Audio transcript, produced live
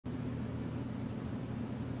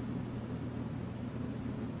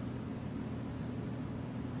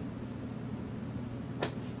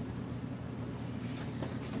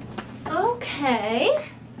Okay,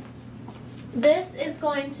 this is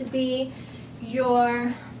going to be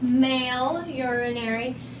your male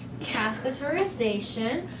urinary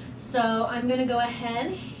catheterization. So I'm going to go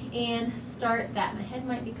ahead and start that. My head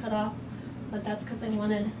might be cut off, but that's because I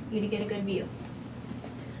wanted you to get a good view.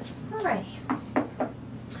 Alrighty.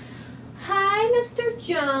 Hi, Mr.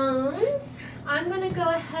 Jones. I'm going to go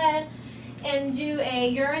ahead and do a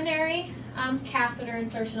urinary catheter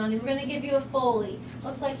insertion on you. We're going to give you a foley.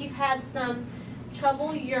 Looks like you've had some trouble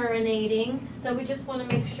urinating, so we just want to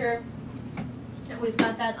make sure that we've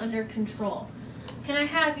got that under control. Can I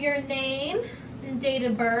have your name and date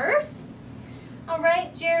of birth? All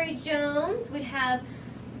right, Jerry Jones. We have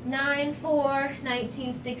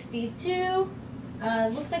 9/4/1962.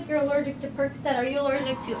 Looks like you're allergic to Percocet. Are you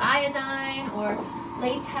allergic to iodine or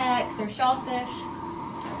latex or shellfish?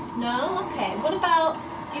 No? Okay. What about,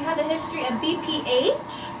 do you have a history of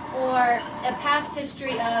BPH or a past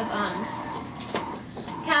history of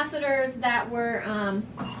catheters that were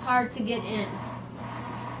hard to get in?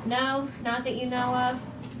 No? Not that you know of?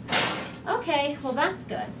 Okay, well that's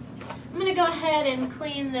good. I'm going to go ahead and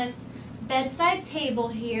clean this bedside table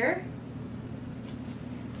here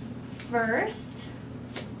first,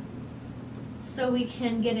 so we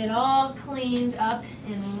can get it all cleaned up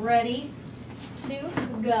and ready to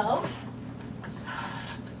go.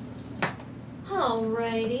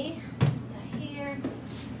 Alrighty, put that here.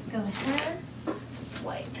 Go ahead,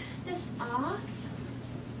 wipe this off.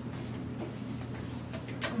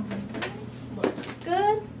 Alright, looks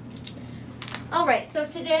good. Alright, so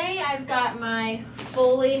today I've got my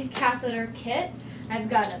Foley catheter kit. I've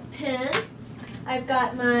got a pen. I've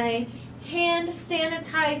got my hand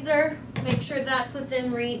sanitizer. Make sure that's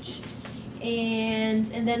within reach. And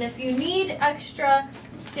then if you need extra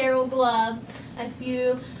sterile gloves, if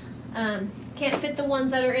you can't fit the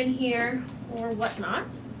ones that are in here or whatnot,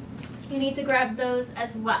 you need to grab those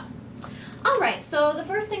as well. Alright, so the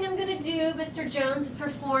first thing I'm going to do, Mr. Jones, is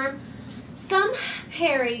perform some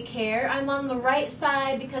peri-care. I'm on the right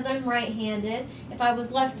side because I'm right-handed. If I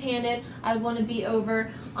was left-handed, I'd want to be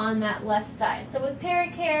over on that left side. So with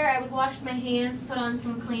peri-care, I would wash my hands, put on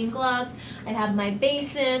some clean gloves. I'd have my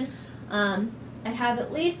basin. I'd have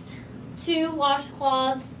at least 2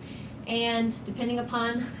 washcloths, and depending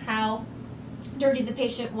upon how dirty the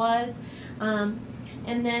patient was, and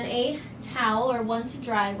then a towel or one to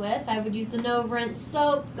dry with. I would use the no rinse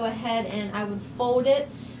soap. Go ahead and I would fold it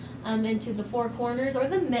into the 4 corners or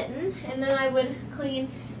the mitten, and then I would clean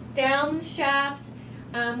down the shaft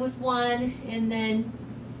with one, and then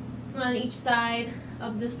on each side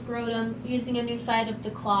of the scrotum using a new side of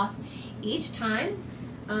the cloth each time.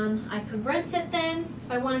 I could rinse it then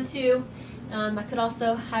if I wanted to. I could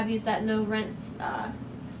also have used that no rinse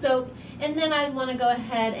soap, and then I'd want to go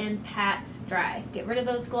ahead and pat dry. Get rid of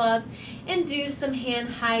those gloves and do some hand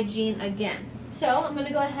hygiene again. So I'm going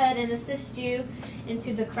to go ahead and assist you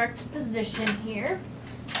into the correct position here.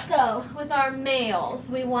 So with our males,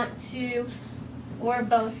 we want to, or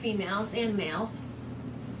both females and males,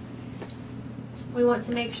 we want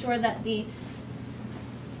to make sure that the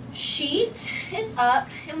sheet is up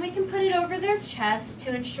and we can put it over their chest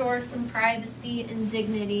to ensure some privacy and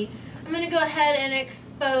dignity. I'm going to go ahead and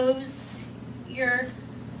expose your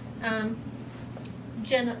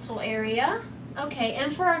genital area. Okay,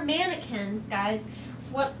 and for our mannequins, guys,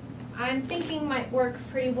 what I'm thinking might work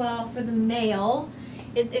pretty well for the male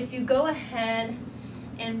is if you go ahead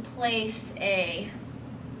and place a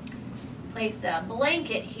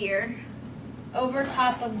blanket here over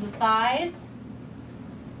top of the thighs,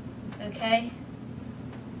 okay?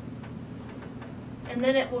 And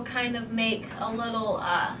then it will kind of make a little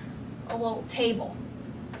table,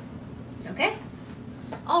 okay?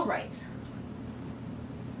 All right.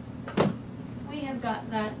 We have got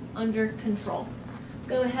that under control.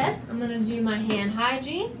 Go ahead, I'm going to do my hand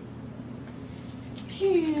hygiene.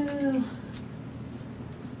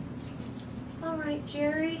 All right,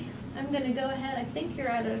 Jerry, I'm going to go ahead. I think you're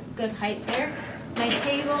at a good height there. My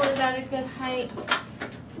table is at a good height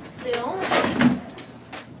still.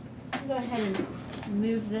 Go ahead and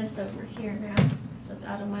move this over here now so it's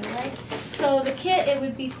out of my way. So the kit, it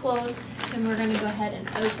would be closed, and we're going to go ahead and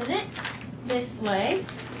open it this way.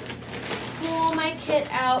 Pull my kit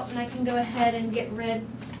out, and I can go ahead and get rid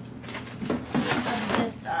of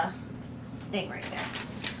this thing right there.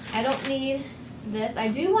 I don't need this. I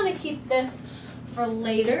do want to keep this for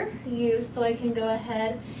later use, so I can go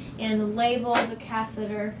ahead and label the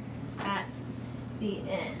catheter at the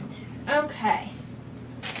end. Okay,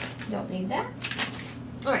 don't need that.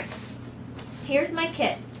 All right, here's my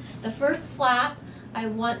kit. The first flap, I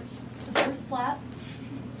want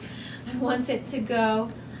it to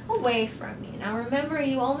go away from you. Now remember,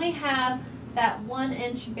 you only have that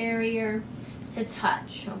 1-inch barrier to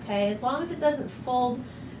touch, okay? As long as it doesn't fold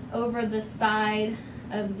over the side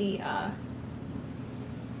of the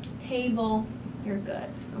table, you're good,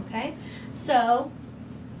 okay? So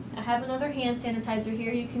I have another hand sanitizer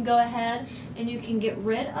here. You can go ahead and you can get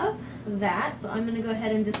rid of that. So I'm going to go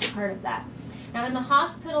ahead and discard of that. Now in the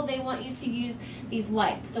hospital, they want you to use these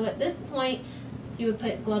wipes. So at this point, you would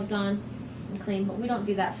put gloves on and clean, but we don't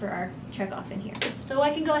do that for our check-off in here. So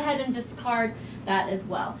I can go ahead and discard that as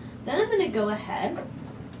well. Then I'm going to go ahead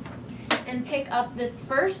and pick up this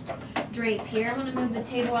first drape here. I'm going to move the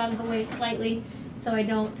table out of the way slightly so I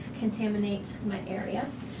don't contaminate my area.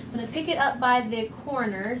 I'm going to pick it up by the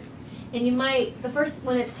corners, and you might,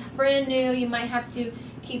 when it's brand new, you might have to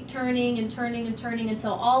keep turning and turning and turning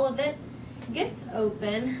until all of it gets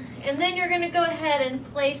open. And then you're going to go ahead and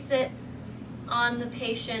place it on the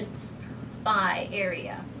patient's thigh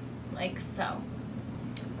area, like so.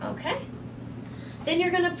 Okay? Then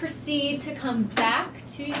you're going to proceed to come back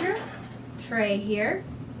to your tray here.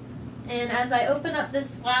 And as I open up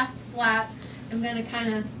this last flap, I'm going to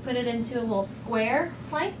kind of put it into a little square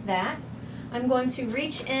like that. I'm going to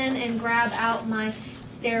reach in and grab out my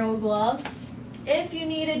sterile gloves. If you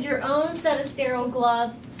needed your own set of sterile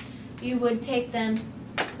gloves, you would take them,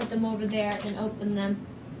 put them over there and open them.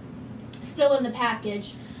 Still in the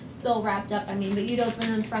package, still wrapped up, but you'd open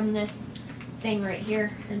them from this thing right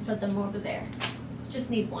here and put them over there. Just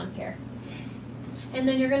need one pair. And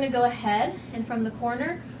then you're going to go ahead and from the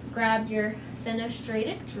corner, grab your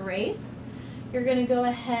fenestrated drape. You're going to go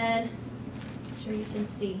ahead, make sure you can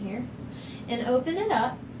see here, and open it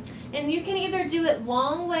up. And you can either do it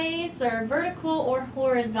long ways or vertical or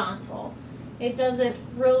horizontal. It doesn't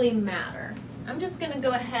really matter. I'm just going to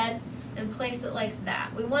go ahead and place it like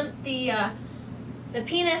that. We want the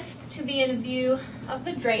penis to be in view of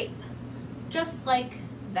the drape, just like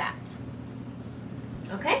that.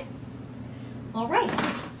 Okay? All right.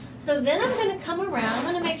 So then I'm going to come around. I'm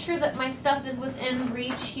going to make sure that my stuff is within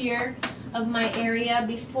reach here of my area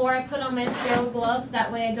before I put on my sterile gloves.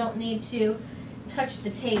 That way I don't need to touch the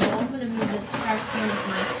table. I'm going to move this trash can with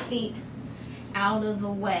my feet out of the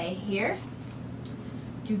way here.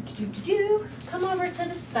 Come over to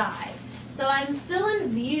the side. So I'm still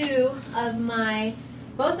in view of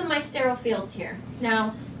both of my sterile fields here.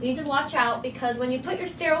 Now, you need to watch out because when you put your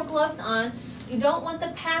sterile gloves on, you don't want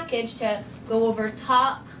the package to go over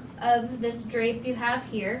top of this drape you have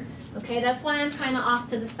here. Okay, that's why I'm kind of off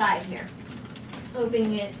to the side here.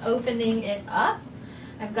 Opening it up.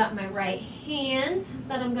 I've got my right hand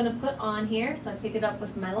that I'm going to put on here. So I pick it up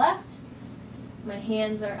with my left. My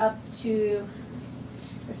hands are up to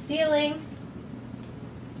the ceiling.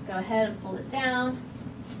 Go ahead and pull it down.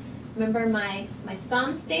 Remember, my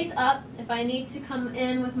thumb stays up. If I need to come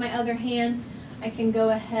in with my other hand, I can go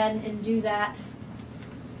ahead and do that.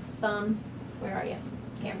 Thumb, where are you?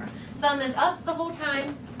 Camera. Thumb is up the whole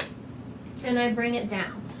time, and I bring it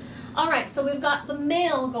down. All right, so we've got the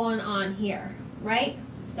male going on here, right?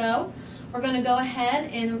 So we're going to go ahead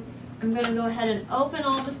and I'm going to go ahead and open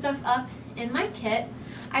all the stuff up in my kit.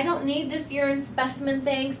 I don't need this urine specimen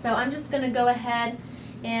thing, so I'm just going to go ahead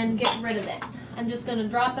and get rid of it. I'm just going to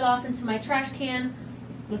drop it off into my trash can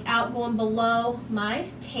without going below my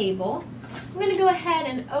table. I'm going to go ahead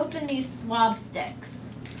and open these swab sticks.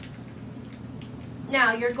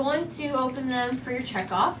 Now, you're going to open them for your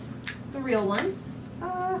checkoff, the real ones.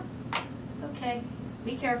 Okay,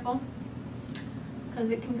 be careful, because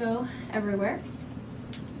it can go everywhere.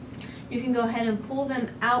 You can go ahead and pull them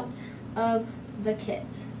out of the kit.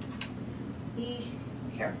 Be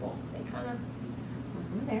careful. They kind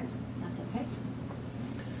of, there, that's okay.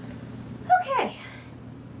 Okay.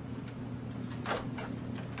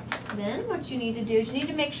 Then what you need to do is you need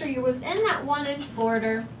to make sure you're within that 1-inch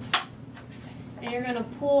border, and you're going to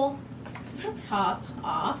pull the top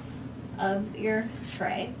off of your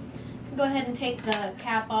tray. Go ahead and take the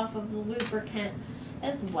cap off of the lubricant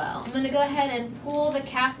as well. I'm going to go ahead and pull the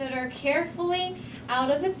catheter carefully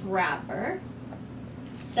out of its wrapper.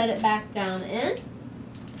 Set it back down in.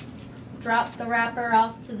 Drop the wrapper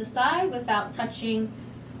off to the side without touching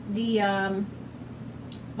the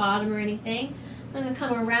bottom or anything. I'm going to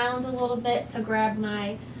come around a little bit to grab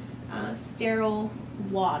my sterile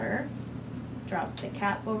water. Drop the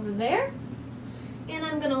cap over there. And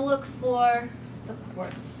I'm going to look for the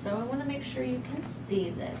port. So I want to make sure you can see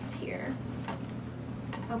this here.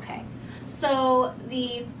 Okay, so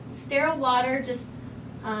the sterile water just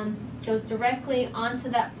goes directly onto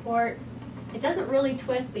that port. It doesn't really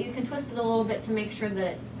twist, but you can twist it a little bit to make sure that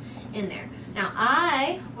it's in there. Now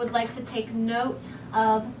I would like to take note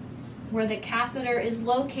of where the catheter is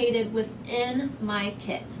located within my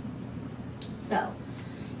kit. So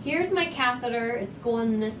here's my catheter. It's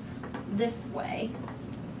going this way,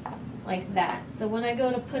 like that. So when I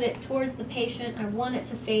go to put it towards the patient, I want it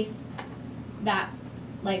to face that,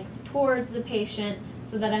 like towards the patient,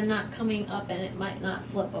 so that I'm not coming up and it might not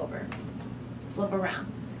flip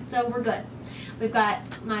around. So we're good. We've got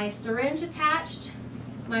my syringe attached,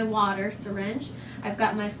 my water syringe. I've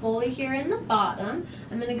got my Foley here in the bottom.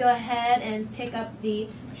 I'm going to go ahead and pick up the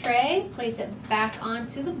tray, place it back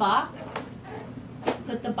onto the box,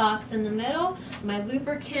 put the box in the middle. My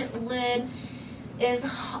lubricant lid is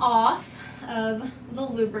off of the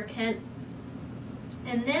lubricant.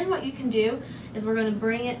 And then what you can do is we're going to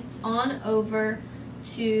bring it on over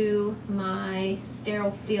to my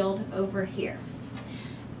sterile field over here.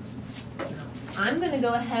 I'm going to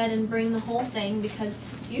go ahead and bring the whole thing because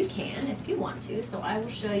you can if you want to, so I will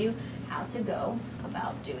show you how to go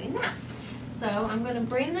about doing that. So I'm going to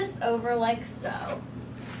bring this over like so.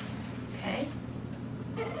 Okay.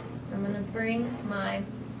 I'm going to bring my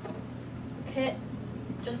kit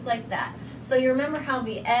just like that. So you remember how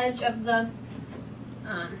the edge of the,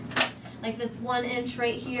 like this 1 inch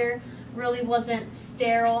right here really wasn't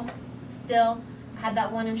sterile still. I had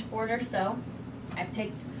that 1 inch border, so I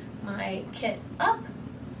picked my kit up,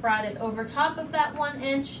 brought it over top of that 1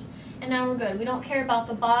 inch, and now we're good. We don't care about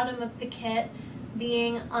the bottom of the kit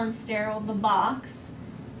being unsterile, the box.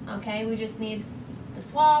 Okay, we just need the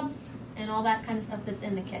swabs and all that kind of stuff that's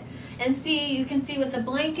in the kit. And see, you can see with the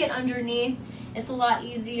blanket underneath, it's a lot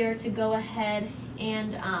easier to go ahead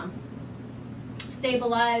and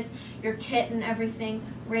stabilize your kit and everything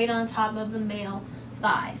right on top of the male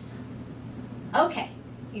thighs. Okay,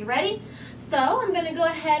 you ready? So I'm going to go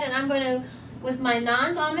ahead and I'm going to, with my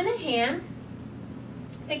non-dominant hand,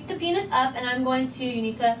 pick the penis up, and I'm going to, you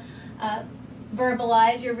need to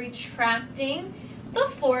verbalize, you're retracting the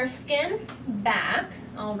foreskin back,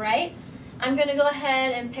 all right? I'm going to go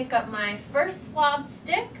ahead and pick up my first swab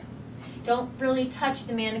stick. Don't really touch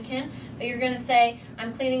the mannequin, but you're going to say,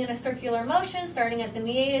 I'm cleaning in a circular motion, starting at the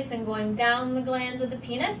meatus and going down the glands of the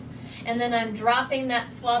penis, and then I'm dropping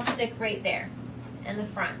that swab stick right there in the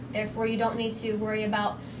front. Therefore, you don't need to worry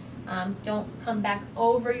about, don't come back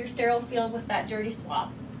over your sterile field with that dirty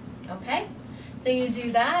swab. Okay? So you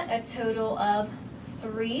do that a total of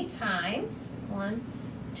 3 times. 1,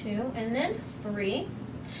 2, and then 3.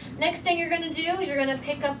 Next thing you're going to do is you're going to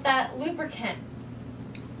pick up that lubricant.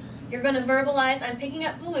 You're going to verbalize, I'm picking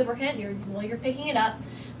up the lubricant. While you're picking it up,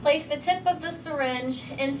 place the tip of the syringe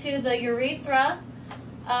into the urethra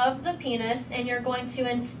of the penis, and you're going to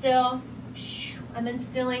instill, I'm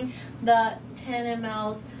instilling the 10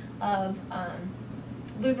 mLs of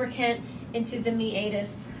lubricant into the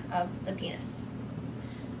meatus of the penis.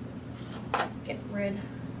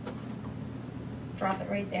 Drop it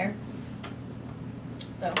right there.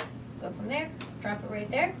 So go from there, drop it right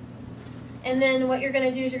there. And then what you're going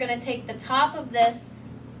to do is you're going to take the top of this,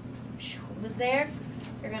 it was there,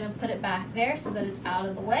 you're going to put it back there so that it's out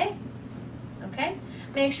of the way. Okay?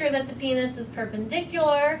 Make sure that the penis is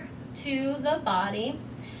perpendicular to the body.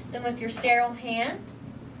 Then with your sterile hand,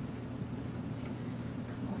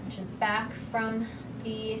 inches back from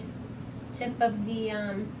the tip of the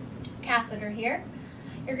catheter here,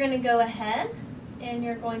 you're going to go ahead and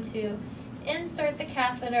you're going to insert the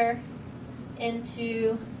catheter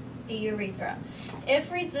into the urethra.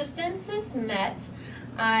 If resistance is met,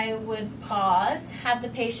 I would pause, have the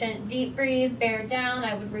patient deep breathe, bear down.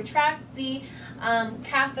 I would retract the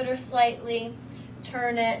catheter slightly,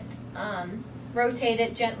 turn it, rotate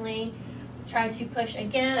it gently, try to push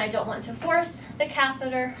again. I don't want to force the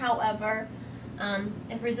catheter, however,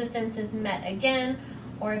 if resistance is met again,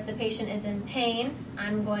 or if the patient is in pain,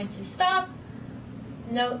 I'm going to stop.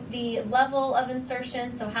 Note the level of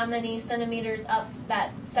insertion, so how many centimeters up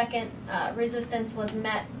that second resistance was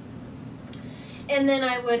met. And then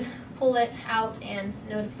I would pull it out and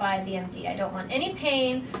notify the MD. I don't want any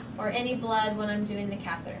pain or any blood when I'm doing the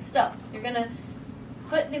catheter. So you're going to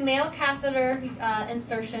put the male catheter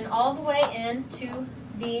insertion all the way into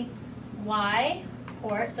the Y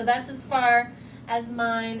port. So that's as far as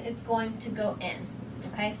mine is going to go in.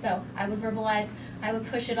 Okay, so I would verbalize, I would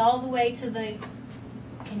push it all the way to the,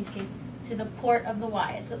 can you see, to the port of the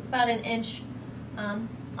Y. It's about an inch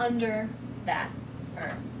under that,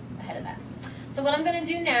 or ahead of that. So what I'm going to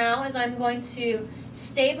do now is I'm going to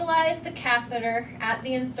stabilize the catheter at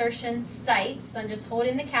the insertion site. So I'm just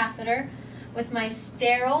holding the catheter with my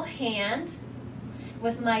sterile hand.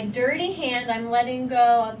 With my dirty hand, I'm letting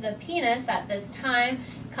go of the penis at this time,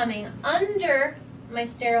 coming under my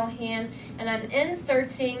sterile hand, and I'm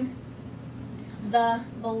inserting the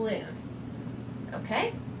balloon.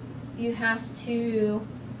 Okay? You have to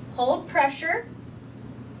hold pressure.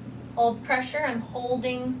 Hold pressure. I'm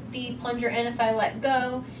holding the plunger in. If I let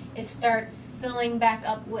go, it starts filling back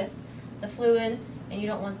up with the fluid, and you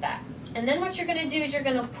don't want that. And then what you're going to do is you're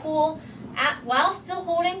going to pull while still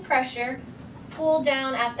holding pressure, pull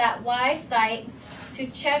down at that Y site to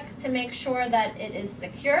check to make sure that it is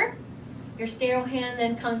secure. Your sterile hand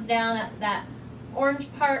then comes down at that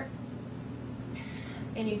orange part,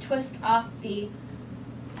 and you twist off the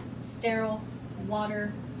sterile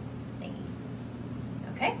water thingy.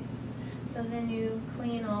 Okay? So then you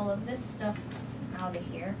clean all of this stuff out of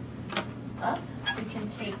here. Up. You can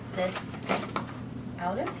take this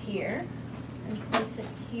out of here and place it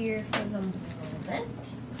here for the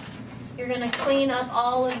moment. You're going to clean up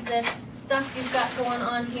all of this stuff you've got going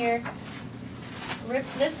on here. Rip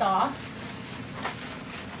this off.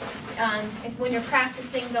 If when you're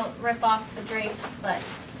practicing, don't rip off the drape, but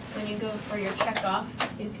when you go for your check off,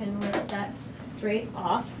 you can rip that drape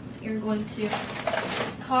off. You're going to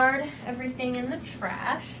discard everything in the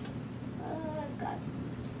trash. I've got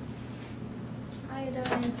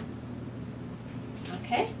iodine.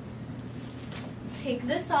 Okay. Take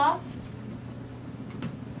this off.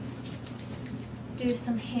 Do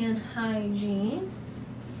some hand hygiene.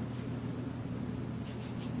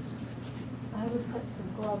 I would put some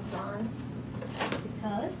gloves on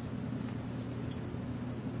because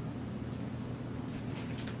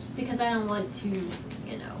I don't want to,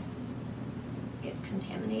 you know, get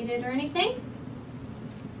contaminated or anything.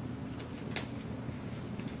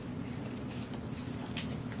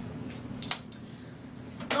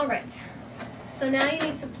 All right, so now you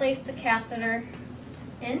need to place the catheter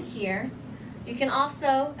in here. You can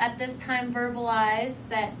also, at this time, verbalize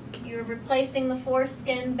that you're replacing the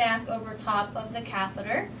foreskin back over top of the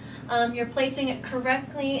catheter. You're placing it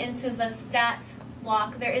correctly into the stat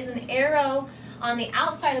lock. There is an arrow on the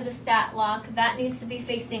outside of the stat lock that needs to be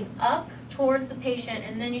facing up towards the patient,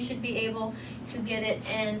 and then you should be able to get it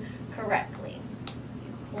in correctly.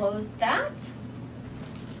 You close that.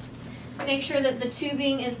 Make sure that the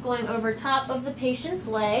tubing is going over top of the patient's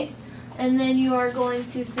leg, and then you are going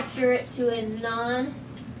to secure it to a non-moving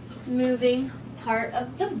part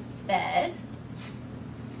of the bed.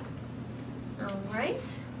 All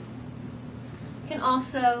right. You can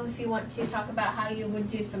also, if you want to, talk about how you would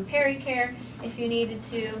do some peri-care if you needed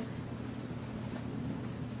to.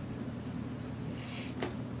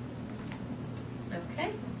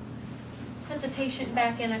 Okay. Put the patient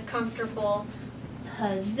back in a comfortable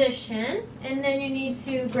position, and then you need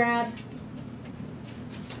to grab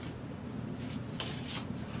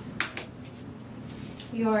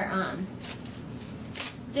your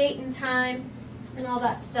date and time and all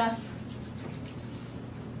that stuff.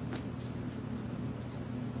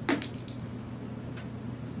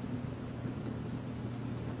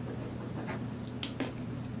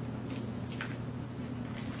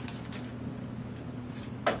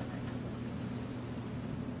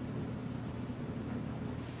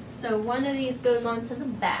 So one of these goes onto the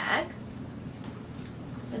bag.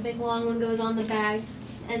 The big long one goes on the bag,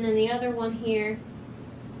 and then the other one here,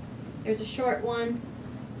 there's a short one,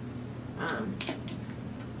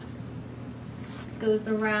 goes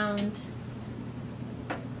around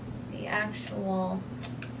the actual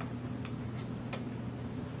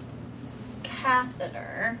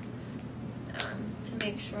catheter to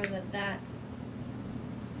make sure that that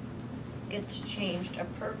gets changed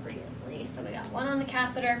appropriately. So we got one on the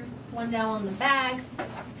catheter, one down on the bag.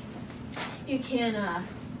 You can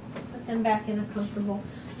put them back in a comfortable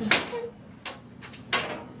position.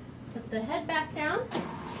 Put the head back down.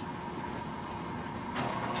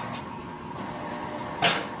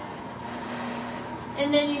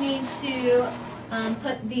 And then you need to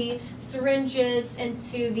put the syringes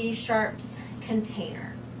into the sharps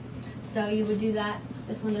container. So you would do that.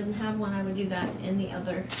 This one doesn't have one. I would do that in the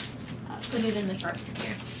other. Put it in the sharps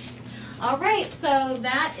container. All right, so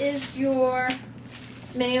that is your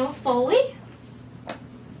male Foley.